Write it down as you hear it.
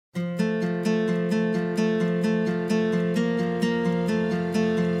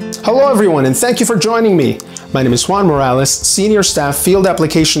Hello everyone, and thank you for joining me. My name is Juan Morales, Senior Staff Field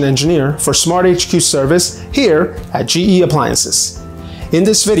Application Engineer for SmartHQ service here at GE Appliances. In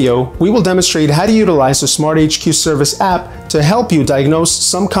this video, we will demonstrate how to utilize the SmartHQ service app to help you diagnose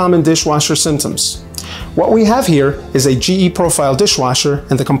some common dishwasher symptoms. What we have here is a GE profile dishwasher,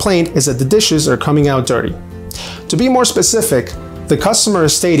 and the complaint is that the dishes are coming out dirty. To be more specific, the customer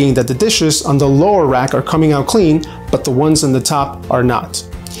is stating that the dishes on the lower rack are coming out clean, but the ones on the top are not.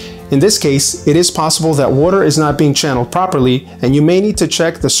 In this case, it is possible that water is not being channeled properly, and you may need to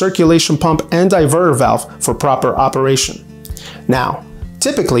check the circulation pump and diverter valve for proper operation. Now,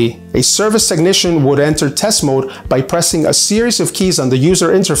 typically, a service technician would enter test mode by pressing a series of keys on the user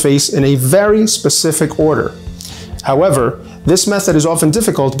interface in a very specific order. However, this method is often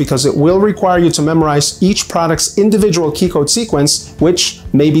difficult because it will require you to memorize each product's individual key code sequence, which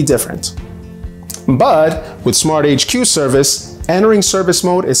may be different. But with SmartHQ service, entering service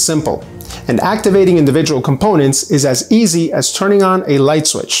mode is simple, and activating individual components is as easy as turning on a light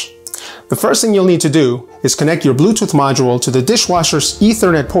switch. The first thing you'll need to do is connect your Bluetooth module to the dishwasher's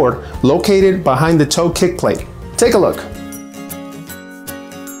Ethernet port located behind the toe kick plate. Take a look.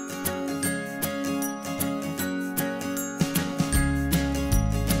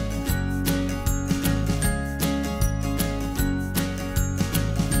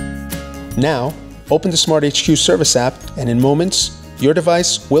 Now, open the SmartHQ service app, and in moments, your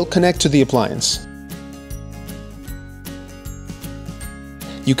device will connect to the appliance.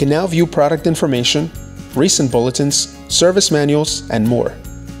 You can now view product information, recent bulletins, service manuals, and more.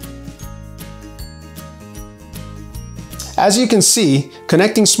 As you can see,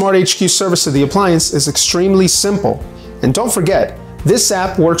 connecting SmartHQ service to the appliance is extremely simple. And don't forget, this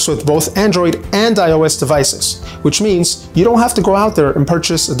app works with both Android and iOS devices, which means you don't have to go out there and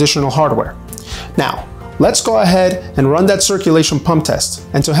purchase additional hardware. Now, let's go ahead and run that circulation pump test.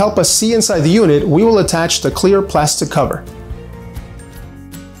 And to help us see inside the unit, we will attach the clear plastic cover.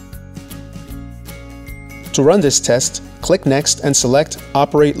 To run this test, click Next and select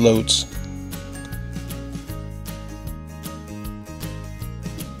Operate Loads.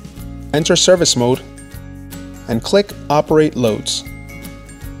 Enter service mode and click Operate Loads.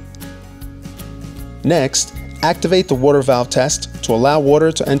 Next, activate the water valve test to allow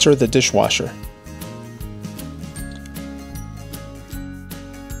water to enter the dishwasher.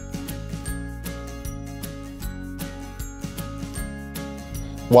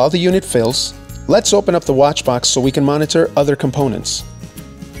 While the unit fills, let's open up the watch box so we can monitor other components.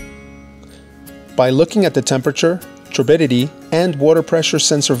 By looking at the temperature, turbidity, and water pressure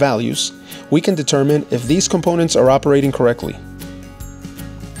sensor values, we can determine if these components are operating correctly.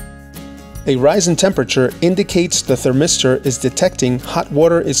 A rise in temperature indicates the thermistor is detecting hot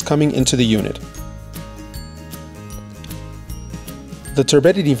water is coming into the unit. The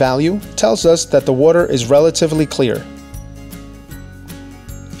turbidity value tells us that the water is relatively clear.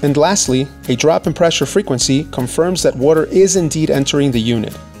 And lastly, a drop in pressure frequency confirms that water is indeed entering the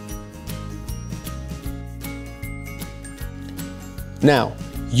unit. Now,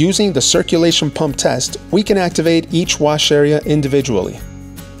 using the circulation pump test, we can activate each wash area individually.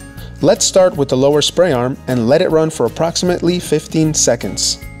 Let's start with the lower spray arm and let it run for approximately 15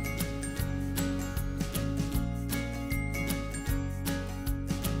 seconds.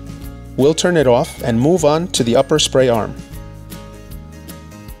 We'll turn it off and move on to the upper spray arm.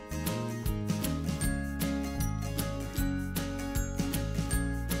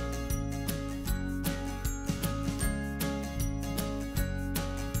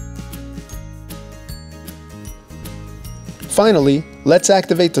 Finally, let's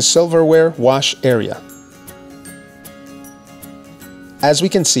activate the silverware wash area. As we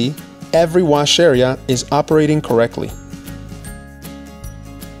can see, every wash area is operating correctly.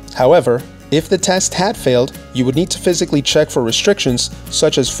 However, if the test had failed, you would need to physically check for restrictions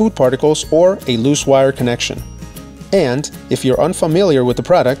such as food particles or a loose wire connection. And if you're unfamiliar with the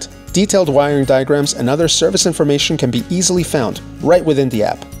product, detailed wiring diagrams and other service information can be easily found right within the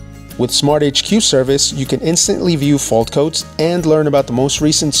app. With SmartHQ service, you can instantly view fault codes and learn about the most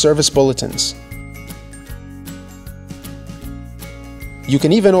recent service bulletins. You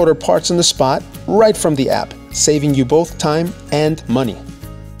can even order parts on the spot right from the app, saving you both time and money.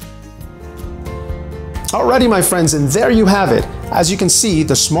 Alrighty, my friends, and there you have it. As you can see,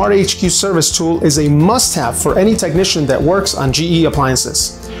 the SmartHQ service tool is a must-have for any technician that works on GE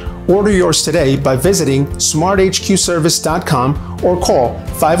appliances. Order yours today by visiting smarthqservice.com or call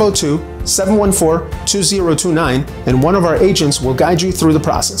 502-714-2029 and one of our agents will guide you through the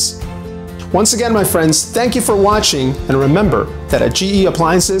process. Once again, my friends, thank you for watching, and remember that at GE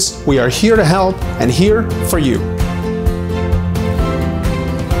Appliances, we are here to help and here for you.